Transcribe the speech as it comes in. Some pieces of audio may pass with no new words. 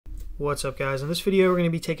What's up, guys? In this video we're going to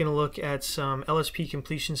be taking a look at some LSP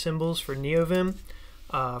completion symbols for Neovim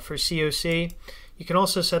for CoC. You can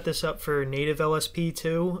also set this up for native LSP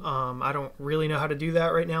too. I don't really know how to do that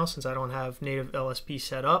right now since I don't have native LSP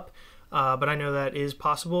set up, but I know that is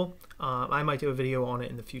possible. I might do a video on it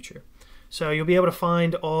in the future. So you'll be able to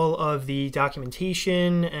find all of the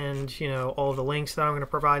documentation and all the links that I'm going to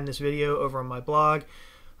provide in this video over on my blog.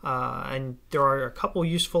 And there are a couple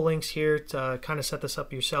useful links here to kind of set this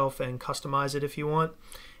up yourself and customize it if you want,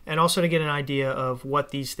 and also to get an idea of what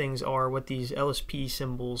these things are, what these LSP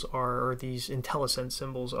symbols are, or these IntelliSense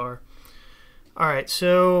symbols are. Alright,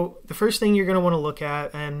 so the first thing you're going to want to look at,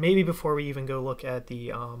 and maybe before we even go look at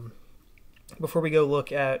the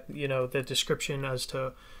the description as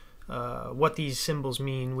to what these symbols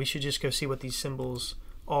mean, we should just go see what these symbols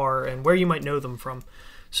are and where you might know them from.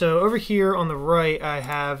 So over here on the right, I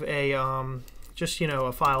have a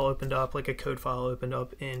a file opened up, like a code file opened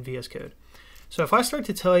up in VS Code. So if I start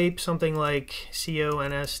to type something like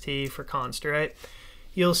const for const, right,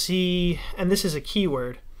 you'll see, and this is a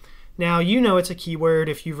keyword. Now it's a keyword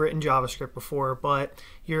if you've written JavaScript before, but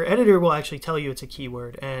your editor will actually tell you it's a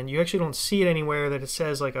keyword, and you actually don't see it anywhere that it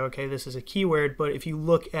says like, okay, this is a keyword. But if you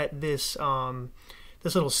look at this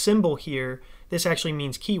this little symbol here, this actually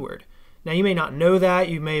means keyword. Now you may not know that,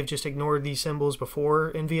 you may have just ignored these symbols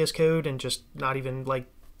before in VS Code and just not even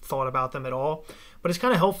thought about them at all. But it's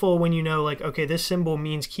kind of helpful when you know okay, this symbol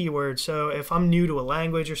means keyword. So if I'm new to a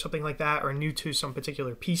language or something like that, or new to some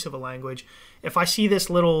particular piece of a language, if I see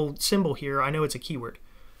this little symbol here, I know it's a keyword.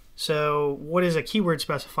 So what is a keyword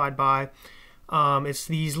specified by? It's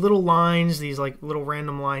these little lines, these little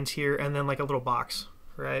random lines here, and then a little box,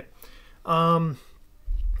 right? Now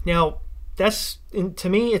to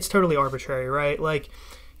me, it's totally arbitrary, right?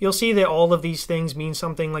 You'll see that all of these things mean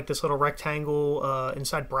something, like this little rectangle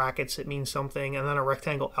inside brackets, it means something, and then a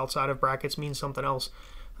rectangle outside of brackets means something else.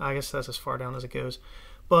 I guess that's as far down as it goes.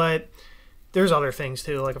 But there's other things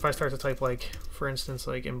too, like if I start to type for instance,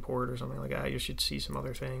 import or something like that, you should see some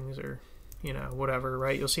other things, or whatever,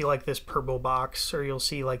 right? You'll see this purple box, or you'll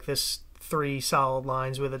see this 3 solid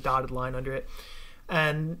lines with a dotted line under it.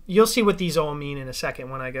 And you'll see what these all mean in a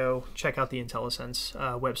second when I go check out the IntelliSense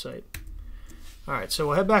website. Alright, so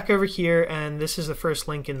we'll head back over here, and this is the first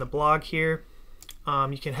link in the blog here.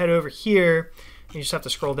 You can head over here, and you just have to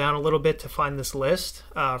scroll down a little bit to find this list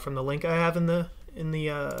from the link I have in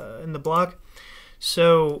the blog.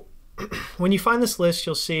 So when you find this list,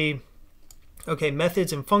 you'll see, okay,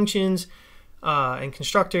 methods and functions and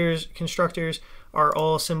constructors are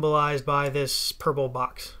all symbolized by this purple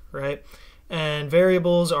box, right? And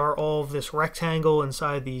variables are all of this rectangle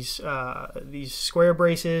inside these square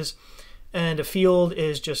braces, and a field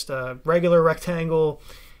is just a regular rectangle.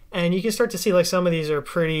 And you can start to see some of these are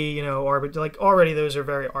pretty already those are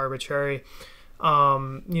very arbitrary.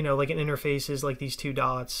 An interface is these 2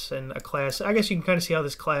 dots, and a class, I guess you can kind of see how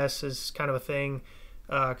this class is kind of a thing,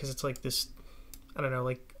 because it's this, I don't know,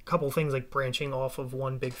 a couple things branching off of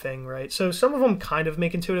one big thing, right? So some of them kind of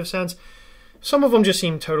make intuitive sense. Some of them just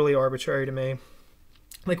seem totally arbitrary to me.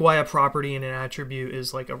 Why a property and an attribute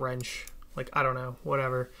is a wrench. I don't know,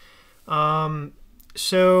 whatever.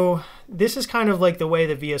 So this is kind of the way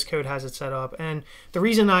that VS Code has it set up. And the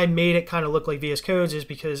reason I made it kind of look like VS Code's is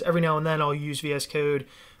because every now and then I'll use VS Code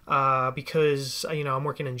because, I'm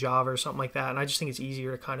working in Java or something like that. And I just think it's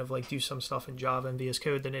easier to kind of do some stuff in Java and VS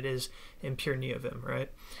Code than it is in pure Neovim,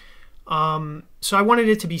 right? So I wanted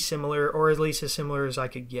it to be similar, or at least as similar as I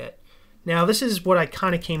could get. Now this is what I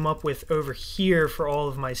kind of came up with over here for all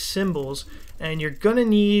of my symbols, and you're gonna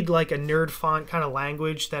need a nerd font kind of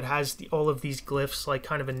language that has all of these glyphs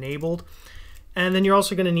kind of enabled, and then you're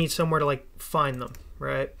also gonna need somewhere to find them,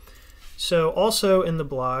 right? So also in the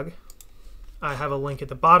blog, I have a link at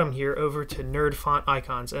the bottom here over to nerd font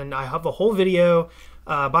icons, and I have a whole video,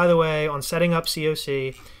 by the way, on setting up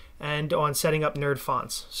CoC and on setting up nerd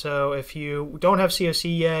fonts. So if you don't have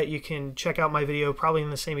CoC yet, you can check out my video, probably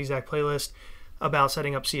in the same exact playlist, about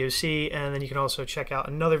setting up CoC, and then you can also check out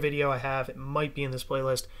another video I have, it might be in this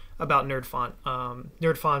playlist, about nerd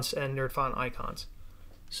fonts and nerd font icons.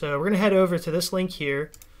 So we're gonna head over to this link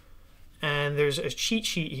here, and there's a cheat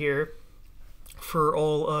sheet here for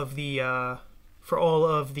all of the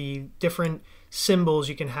different symbols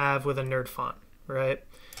you can have with a nerd font, right?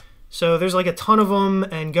 So there's a ton of them,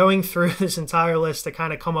 and going through this entire list to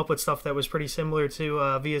kind of come up with stuff that was pretty similar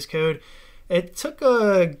to VS Code, it took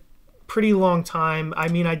a pretty long time. I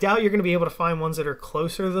mean, I doubt you're going to be able to find ones that are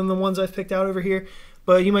closer than the ones I've picked out over here,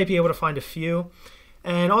 but you might be able to find a few.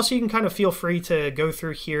 And also you can kind of feel free to go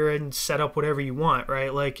through here and set up whatever you want,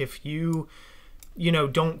 right? If you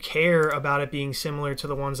don't care about it being similar to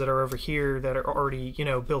the ones that are over here that are already,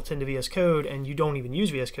 built into VS Code, and you don't even use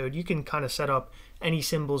VS Code, you can kind of set up any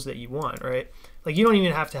symbols that you want, right? Like you don't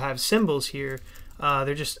even have to have symbols here.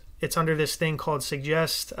 It's under this thing called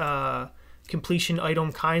suggest completion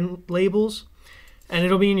item kind labels, and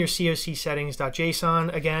it'll be in your CoC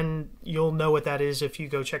settings.json. Again, you'll know what that is if you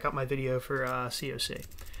go check out my video for CoC.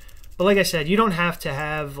 But like I said, you don't have to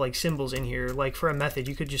have like symbols in here. Like for a method,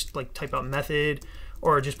 you could just like type out method,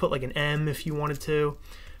 or just put like an M if you wanted to.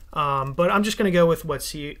 But I'm just gonna go with what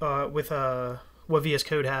VS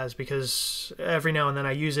Code has, because every now and then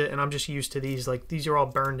I use it, and I'm just used to these. Like these are all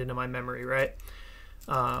burned into my memory, right?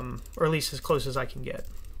 Or at least as close as I can get.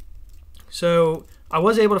 So I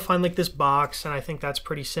was able to find like this box, and I think that's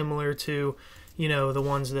pretty similar to the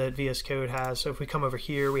ones that VS Code has. So if we come over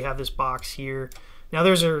here, we have this box here. Now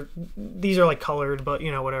these are like colored, but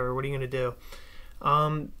whatever. What are you gonna do?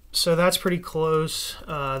 So that's pretty close.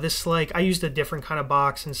 I used a different kind of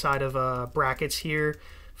box inside of brackets here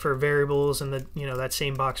for variables, and that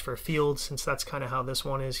same box for fields, since that's kind of how this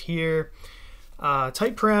one is here.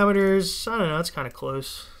 Type parameters, I don't know, it's kind of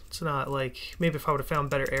close. It's not like, maybe if I would have found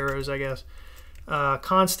better arrows, I guess.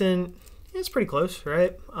 Constant, it's pretty close,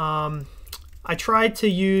 right? I tried to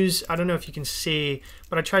use, I don't know if you can see,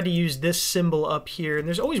 but I tried to use this symbol up here, and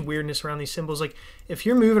there's always weirdness around these symbols. Like if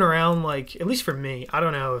you're moving around, like at least for me, I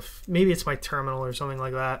don't know if maybe it's my terminal or something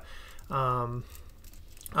like that. I'll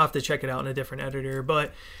have to check it out in a different editor,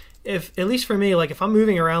 but at least for me, like if I'm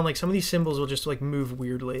moving around, like some of these symbols will just like move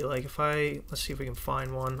weirdly. Like let's see if we can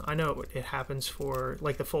find one. I know it happens for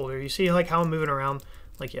like the folder. You see like how I'm moving around?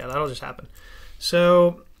 Like yeah, that'll just happen.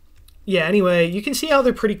 So yeah, anyway, you can see how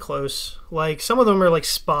they're pretty close. Like some of them are like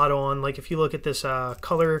spot on. Like if you look at this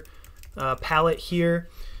color palette here,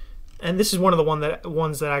 and this is one of the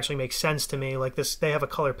ones that actually makes sense to me. Like this, they have a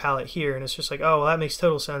color palette here, and it's just like, oh, well, that makes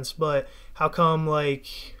total sense. But how come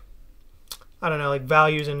like, I don't know, like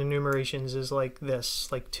values and enumerations is like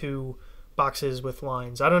this, like 2 boxes with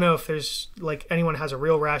lines. I don't know if there's like anyone has a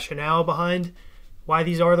real rationale behind why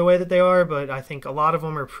these are the way that they are, but I think a lot of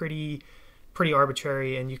them are pretty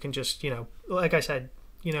arbitrary, and you can just, like I said,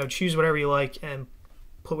 choose whatever you like and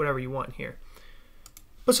put whatever you want here.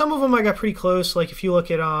 But some of them I got pretty close. Like if you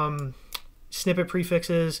look at snippet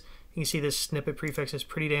prefixes, you can see this snippet prefix is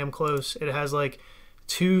pretty damn close. It has like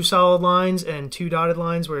 2 solid lines and 2 dotted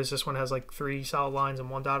lines, whereas this one has like 3 solid lines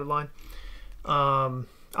and 1 dotted line.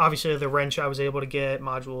 Obviously the wrench I was able to get,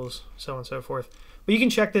 modules, so on and so forth. But you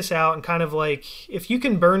can check this out, and kind of like, if you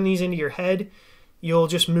can burn these into your head, you'll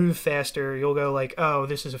just move faster. You'll go like, oh,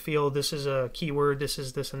 this is a field, this is a keyword, this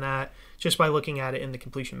is this and that, just by looking at it in the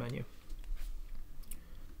completion menu.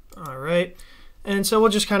 All right, and so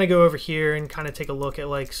we'll just kind of go over here and kind of take a look at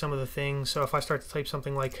like some of the things. So if I start to type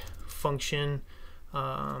something like function,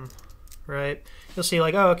 right, you'll see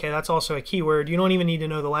like, oh, okay, that's also a keyword. You don't even need to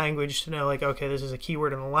know the language to know like, okay, this is a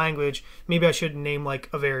keyword in the language. Maybe I should name like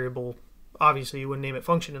a variable. Obviously you wouldn't name it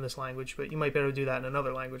function in this language, but you might be able to do that in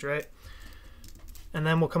another language, right? And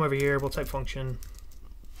then we'll come over here, we'll type function,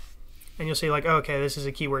 and you'll see like, oh, okay, this is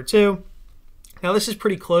a keyword too. Now this is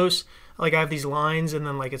pretty close. Like I have these lines, and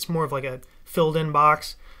then like it's more of like a filled in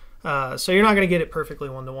box. So you're not gonna get it perfectly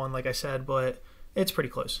one-to-one, like I said, but it's pretty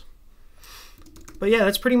close. But yeah,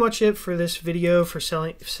 that's pretty much it for this video for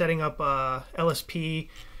setting up LSP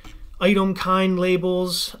item kind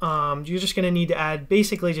labels. You're just gonna need to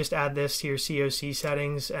basically just add this to your CoC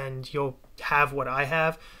settings, and you'll have what I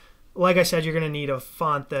have. Like I said, you're going to need a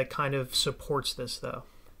font that kind of supports this though.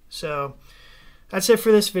 So that's it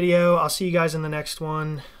for this video. I'll see you guys in the next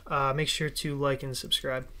one. Make sure to like and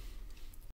subscribe.